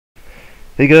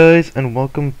Hey guys, and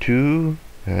welcome to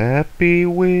Happy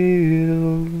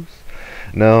Wheels.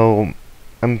 Now,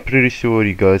 I'm pretty sure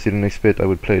you guys didn't expect I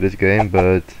would play this game,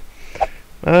 but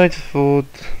I just thought,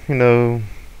 I'm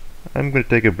gonna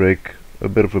take a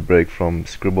bit of a break from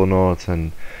Scribblenauts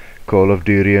and Call of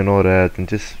Duty and all that, and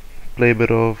just play a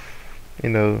bit of, you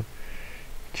know,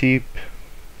 cheap,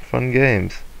 fun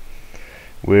games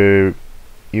where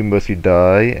you mostly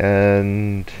die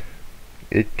and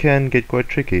it can get quite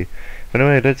tricky.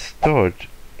 Anyway, let's start.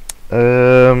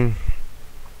 I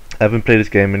haven't played this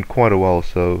game in quite a while,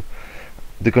 so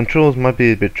the controls might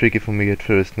be a bit tricky for me at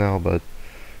first now, but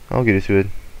I'll get used to it.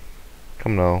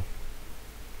 Come now.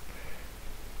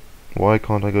 Why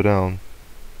can't I go down?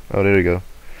 Oh, there we go.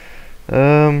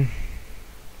 I'm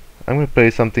gonna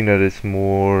play something that is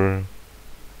more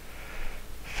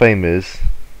famous,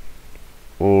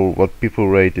 or what people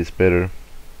rate is better,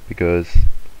 because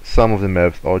some of the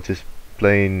maps are just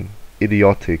plain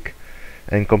idiotic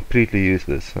and completely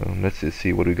useless. So let's just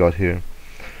see what we got here.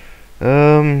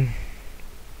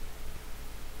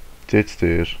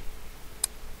 Jetster.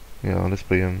 Yeah, let's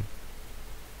play him.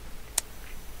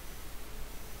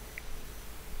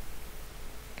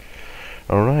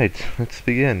 Alright, let's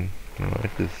begin.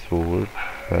 Alright, this is forward,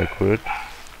 backward.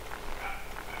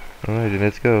 Alright,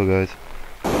 let's go, guys.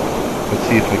 Let's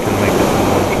see if we can make this in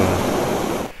one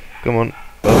try. Come on.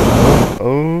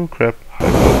 Oh, crap.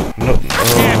 Back up. No.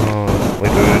 Oh,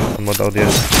 wait, I'm not out yet.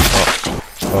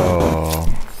 Oh.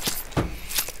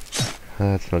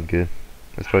 That's not good.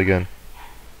 Let's try again.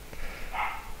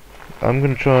 I'm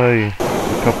gonna try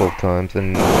a couple of times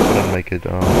and if I don't make it,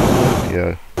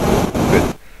 yeah.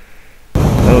 Good.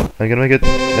 Oh, I'm gonna make it,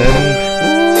 and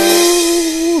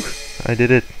woo! I did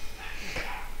it.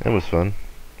 That was fun.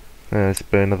 Let's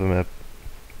play another map.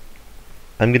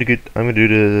 I'm gonna do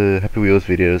the Happy Wheels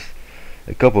videos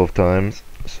a couple of times,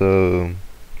 so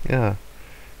yeah.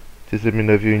 Just let me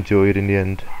know if you enjoy it in the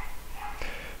end.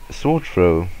 Sword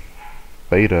throw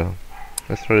beta.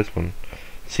 Let's try this one.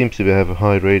 Seems to have a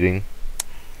high rating,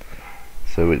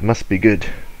 so it must be good.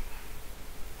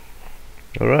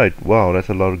 Alright, wow, that's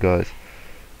a lot of guys.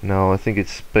 Now I think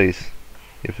it's space.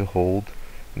 You have to hold,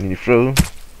 and then you throw.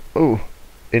 Oh,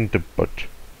 in the butt.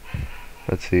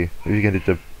 Let's see if you can hit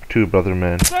the two brother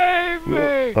man. Save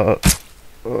me!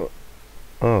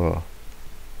 Oh,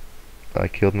 I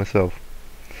killed myself.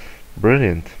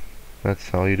 Brilliant. That's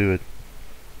how you do it.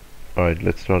 Alright,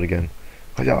 let's start again.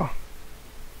 Hiya!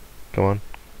 Come on,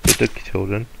 hit the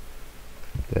children.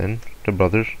 Then the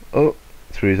brothers. Oh,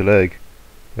 through his leg.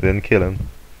 I didn't kill him.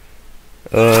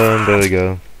 And there we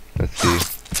go. Let's see.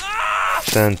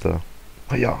 Santa.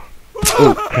 Hiya!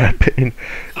 Oh crap! In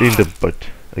the butt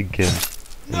again.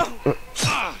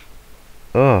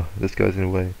 Oh, this guy's in the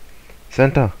way.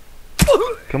 Santa!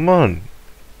 Come on!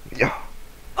 Yeah!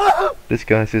 This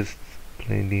guy's just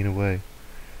plainly in the way.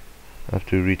 I have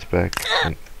to reach back.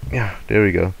 And yeah, there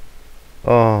we go.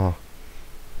 Oh,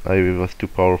 I was too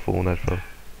powerful on that throw.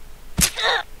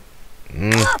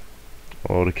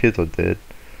 Oh, the kids are dead.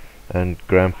 And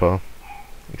Grandpa.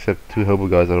 Except two hobo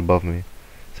guys are above me.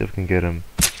 See if we can get him.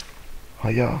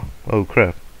 Hiya! Oh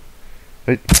crap.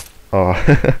 Wait. Oh.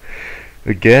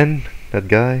 Again? That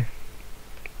guy?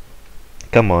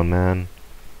 Come on, man.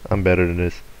 I'm better than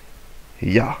this.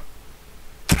 Yeah.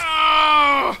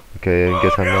 Okay, I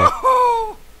guess I'm not.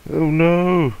 Oh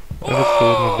no! I just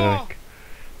sword my back.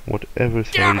 Whatever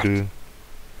shall we do?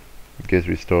 I guess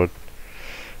restart.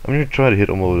 I'm gonna try to hit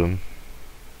all of them.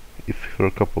 If for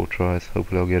a couple of tries,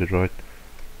 hopefully I'll get it right.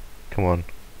 Come on.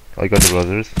 I got the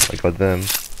brothers. I got them.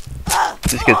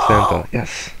 Just get Santa.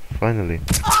 Yes! Finally.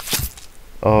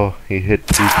 Oh, he hit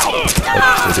each.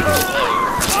 That's it again.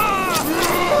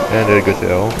 And there goes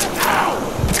L.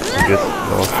 I guess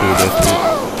lost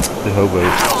to the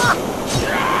hobos.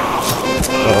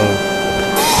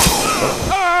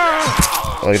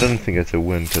 I don't think it's a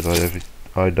win because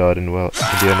I died in the end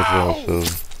as well. So,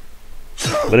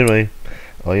 but anyway,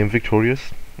 I am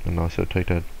victorious, and I shall take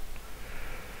that.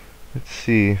 Let's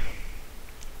see.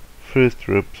 First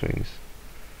rope swings.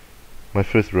 My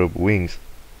first rope wings.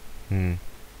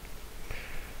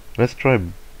 Let's try.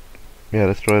 Yeah,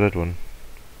 let's try that one.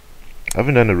 I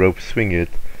haven't done a rope swing yet.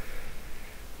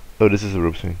 Oh, this is a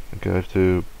rope swing. Okay, I have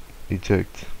to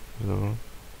eject. So,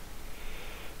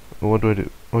 what do I do?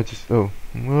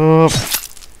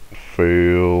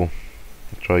 Fail.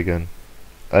 Try again.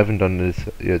 I haven't done this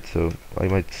yet, so I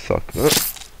might suck.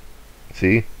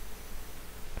 See?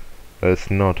 That's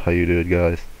not how you do it,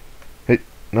 guys. Hey,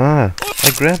 nah,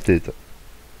 I grabbed it.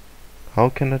 How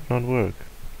can that not work?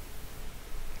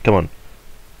 Come on.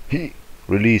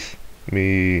 Release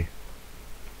me.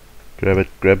 Grab it,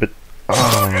 grab it.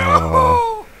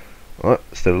 Ah, oh,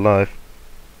 still alive.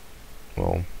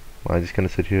 Well, I'm just gonna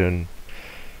sit here and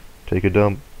take a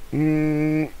dump.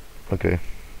 Okay,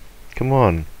 come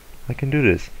on, I can do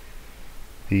this.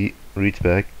 He reach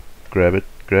back, grab it,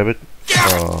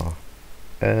 ah,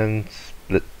 and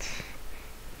split.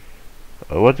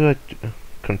 What do I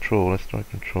control? Let's try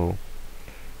control.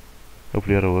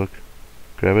 Hopefully that'll work.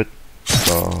 Grab it.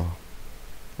 Ah,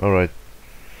 alright.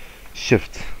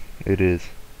 Shift. It is.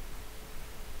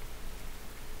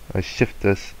 I shift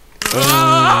this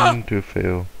to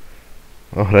fail.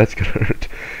 Oh, that's gonna hurt.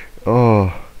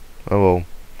 Oh, oh well.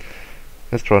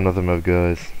 Let's try another map,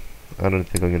 guys. I don't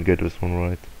think I'm gonna get this one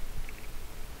right.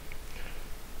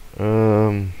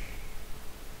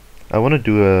 I want to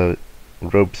do a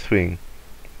rope swing,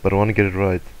 but I want to get it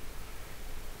right.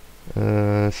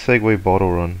 Segway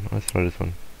bottle run. Let's try this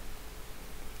one.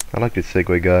 I like this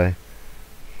Segway guy.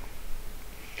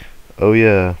 Oh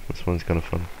yeah, this one's kind of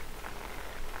fun.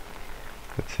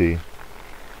 Let's see.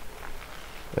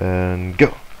 And go!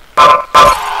 Go!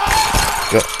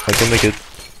 I can make it.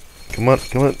 Come on,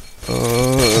 come on.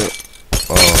 Oh,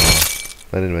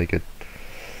 I didn't make it.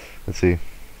 Let's see.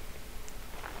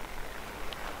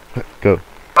 Go.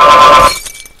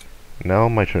 Now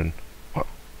my turn.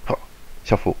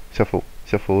 Shuffle, shuffle,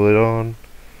 shuffle it on.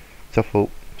 Shuffle,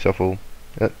 shuffle.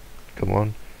 Come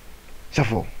on.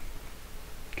 Shuffle.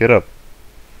 Get up.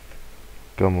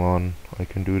 Come on, I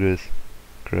can do this.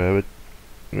 Grab it.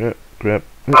 Yeah, grab.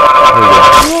 There we go.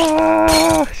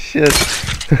 Ah, shit.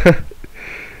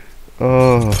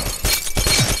 Oh.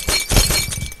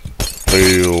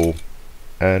 Fail.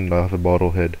 And I have a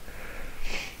bottle head.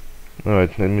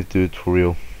 Alright, let me do it for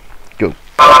real. Go.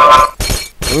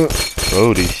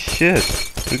 Holy shit.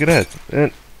 Look at that.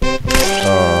 And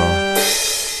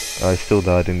I still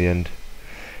died in the end.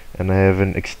 And I have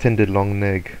an extended long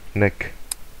neck.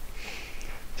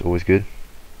 It's always good.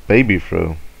 Baby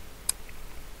throw.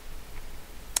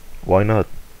 Why not?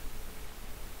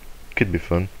 Could be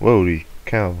fun. Holy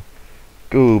cow.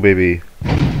 Go, baby.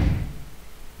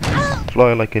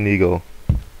 Fly like an eagle.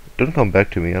 Don't come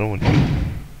back to me. I don't want you.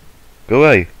 Go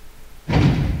away.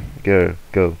 Go.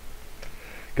 Go.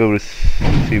 Let's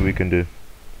see what we can do.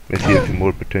 Let's see if you have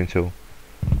more potential.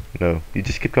 No. You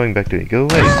just keep coming back to me. Go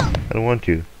away. I don't want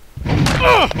you.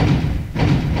 I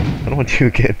don't want you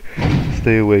again.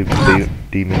 Stay away,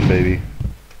 demon baby.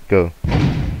 Go.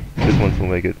 This one will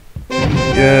make it.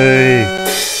 Yay!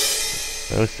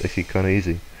 That was actually kind of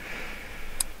easy.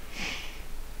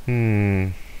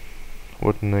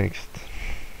 What next?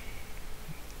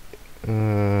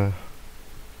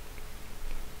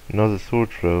 Another sword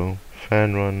throw,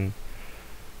 fan run,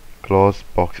 glass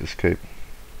box escape.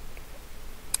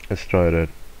 Let's try that.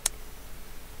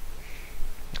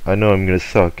 I know I'm gonna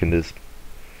suck in this.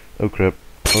 Oh crap,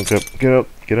 get out,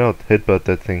 headbutt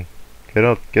that thing. Get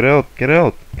out,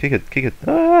 kick it,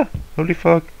 ah, holy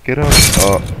fuck, get out.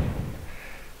 Oh.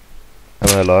 Am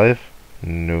I alive?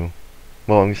 No.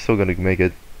 Well, I'm still gonna make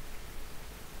it.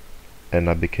 And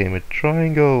I became a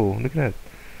triangle, look at that.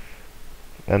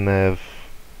 And I have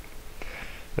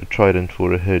a trident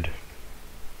for a head.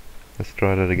 Let's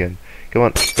try that again. Come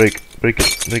on, break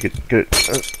it, get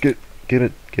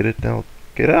it out.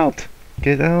 Get out,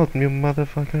 you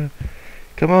motherfucker.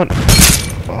 Come on.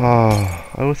 Ah,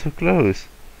 I was so close.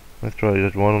 Let's try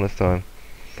that one last time.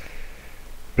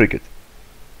 Break it.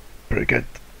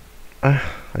 I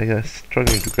was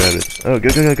struggling to grab it. Oh,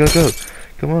 go.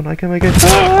 Come on, I can make it.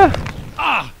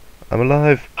 Ah! I'm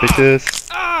alive, bitches.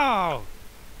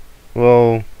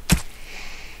 Well,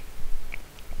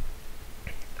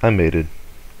 I made it.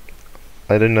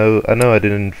 I know I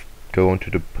didn't go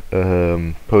onto the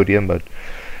podium, but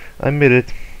I made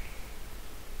it.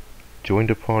 Join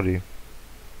the party.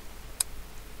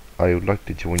 I would like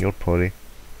to join your party.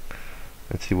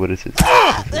 Let's see what is it.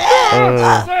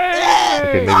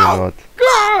 Okay, maybe not.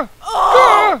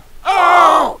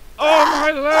 Oh,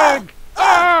 my leg!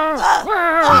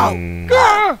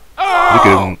 Look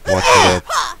at him watching that.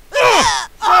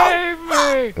 Save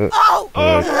me!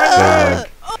 Alright, never mind.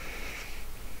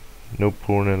 No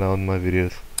porn allowed in my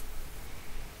videos.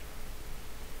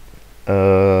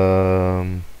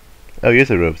 Oh,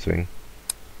 here's a rope swing.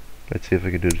 Let's see if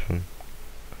I can do this one.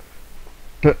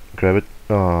 Grab it.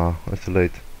 Ah, that's too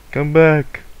late. Come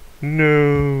back!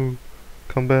 No!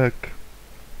 Come back!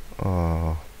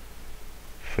 Ah,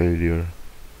 failure.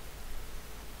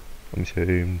 I'm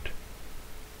ashamed.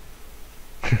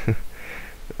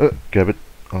 Grab it.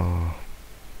 Ah,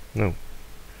 no.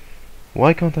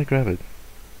 Why can't I grab it?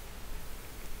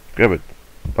 Grab it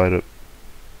by the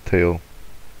tail.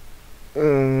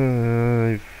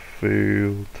 I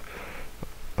failed.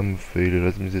 I'm a failure.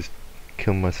 Let me just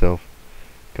kill myself.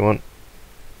 Come on.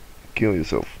 Kill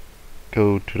yourself.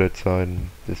 Go to that side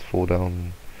and just fall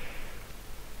down.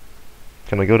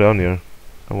 Can I go down here?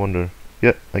 I wonder.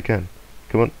 Yeah, I can.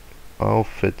 Come on. I'll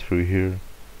fit through here.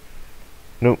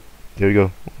 Nope. There you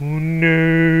go. Oh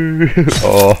no!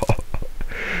 Oh.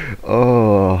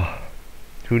 Oh.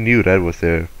 Who knew that was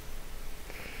there?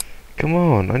 Come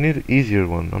on, I need an easier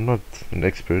one. I'm not an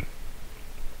expert.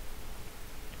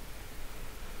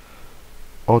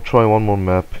 I'll try one more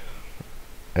map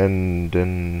and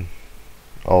then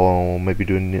I'll maybe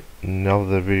do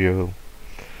another video.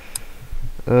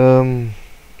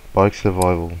 Bike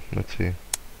survival. Let's see.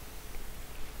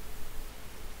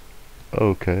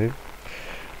 Okay.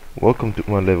 Welcome to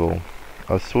my level.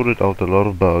 I've sorted out a lot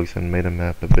of bugs and made a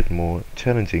map a bit more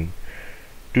challenging.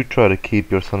 Do try to keep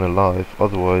your son alive,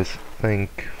 otherwise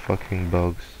think fucking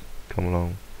bugs come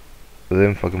along.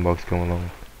 Them fucking bugs come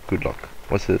along. Good luck.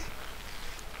 What's this?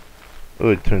 Oh,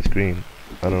 it turns green.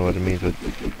 I don't know what it means, but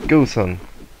go, son.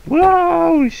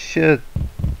 Wow, shit.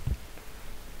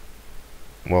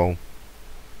 Well,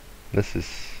 this is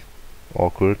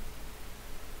awkward.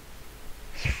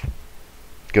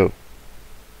 Go.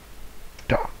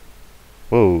 Da.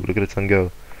 Whoa, look at the sun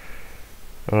go.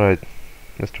 Alright,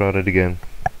 let's try that again.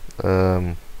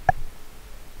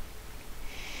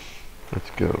 Let's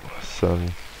go,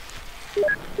 son.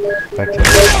 Back to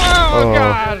Oh,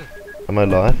 God! Am I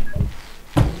alive?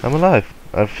 I'm alive.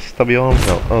 I've stubby arms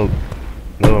now. Oh,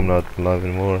 no, I'm not alive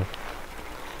anymore.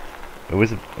 Where's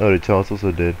the? Oh, the child's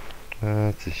also dead.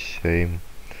 That's a shame.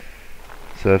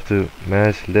 So I have to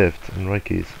mash left and right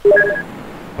keys.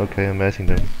 Okay, I'm mashing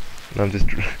them. And I'm just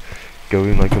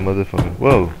going like a motherfucker.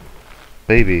 Whoa,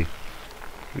 baby.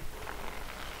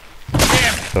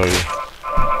 Sorry.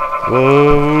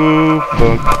 Whoa,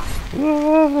 fuck.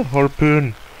 Whoa,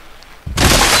 harpoon.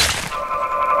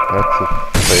 That's a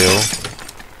fail.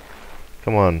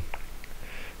 Come on.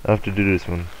 I have to do this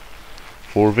one.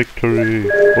 For victory.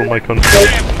 For my country.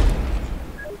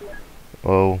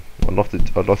 Oh, I lost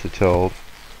a child.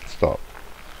 Stop.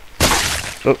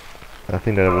 Oh, I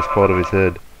think that was part of his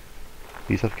head.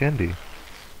 Piece of candy.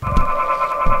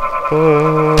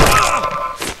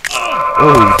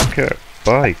 Oh, car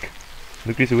bike.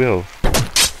 Look at his wheel.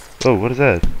 Oh, what is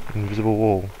that? Invisible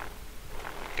wall.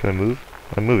 Can I move?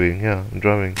 I'm moving, yeah, I'm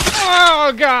driving.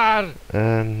 Oh, God!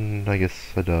 And I guess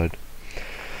I died.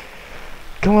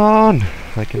 Come on!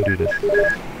 I can do this.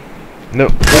 No!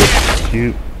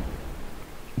 You...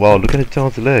 Wow, look at the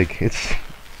child's leg. It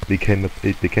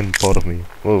became part of me.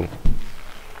 Whoa.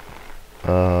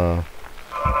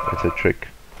 It's a trick.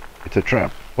 It's a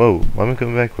trap. Whoa, why am I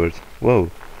going backwards?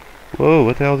 Whoa. Whoa,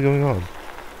 what the hell is going on?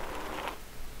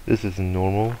 This isn't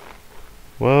normal.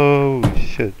 Whoa,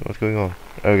 shit, what's going on?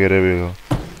 Okay, there we go.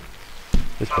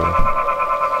 This way.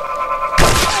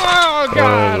 Oh,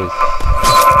 God!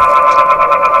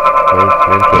 Very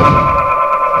interesting.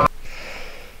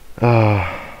 I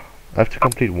have to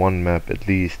complete one map at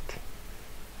least.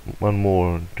 One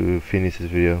more to finish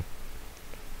this video.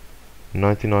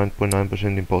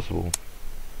 99.9% impossible.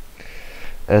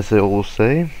 As they all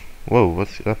say. Whoa,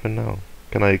 what's happened now?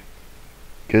 Can I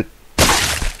get...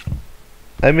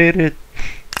 I made it!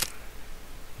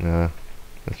 Nah,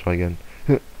 let's try again.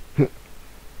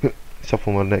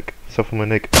 Shuffle my neck, shuffle my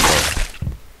neck. Oh.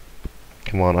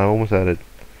 Come on, I almost had it.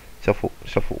 Shuffle,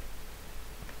 shuffle.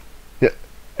 Yeah,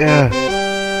 yeah!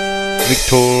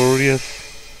 Victorious!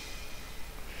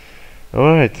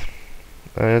 Alright,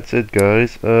 that's it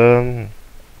guys.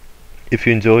 If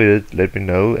you enjoyed it, let me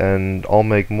know and I'll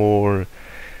make more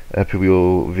Happy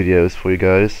Wheel videos for you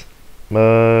guys.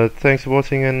 Thanks for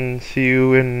watching and see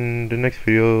you in the next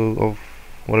video of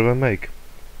whatever I make.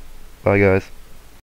 Bye guys.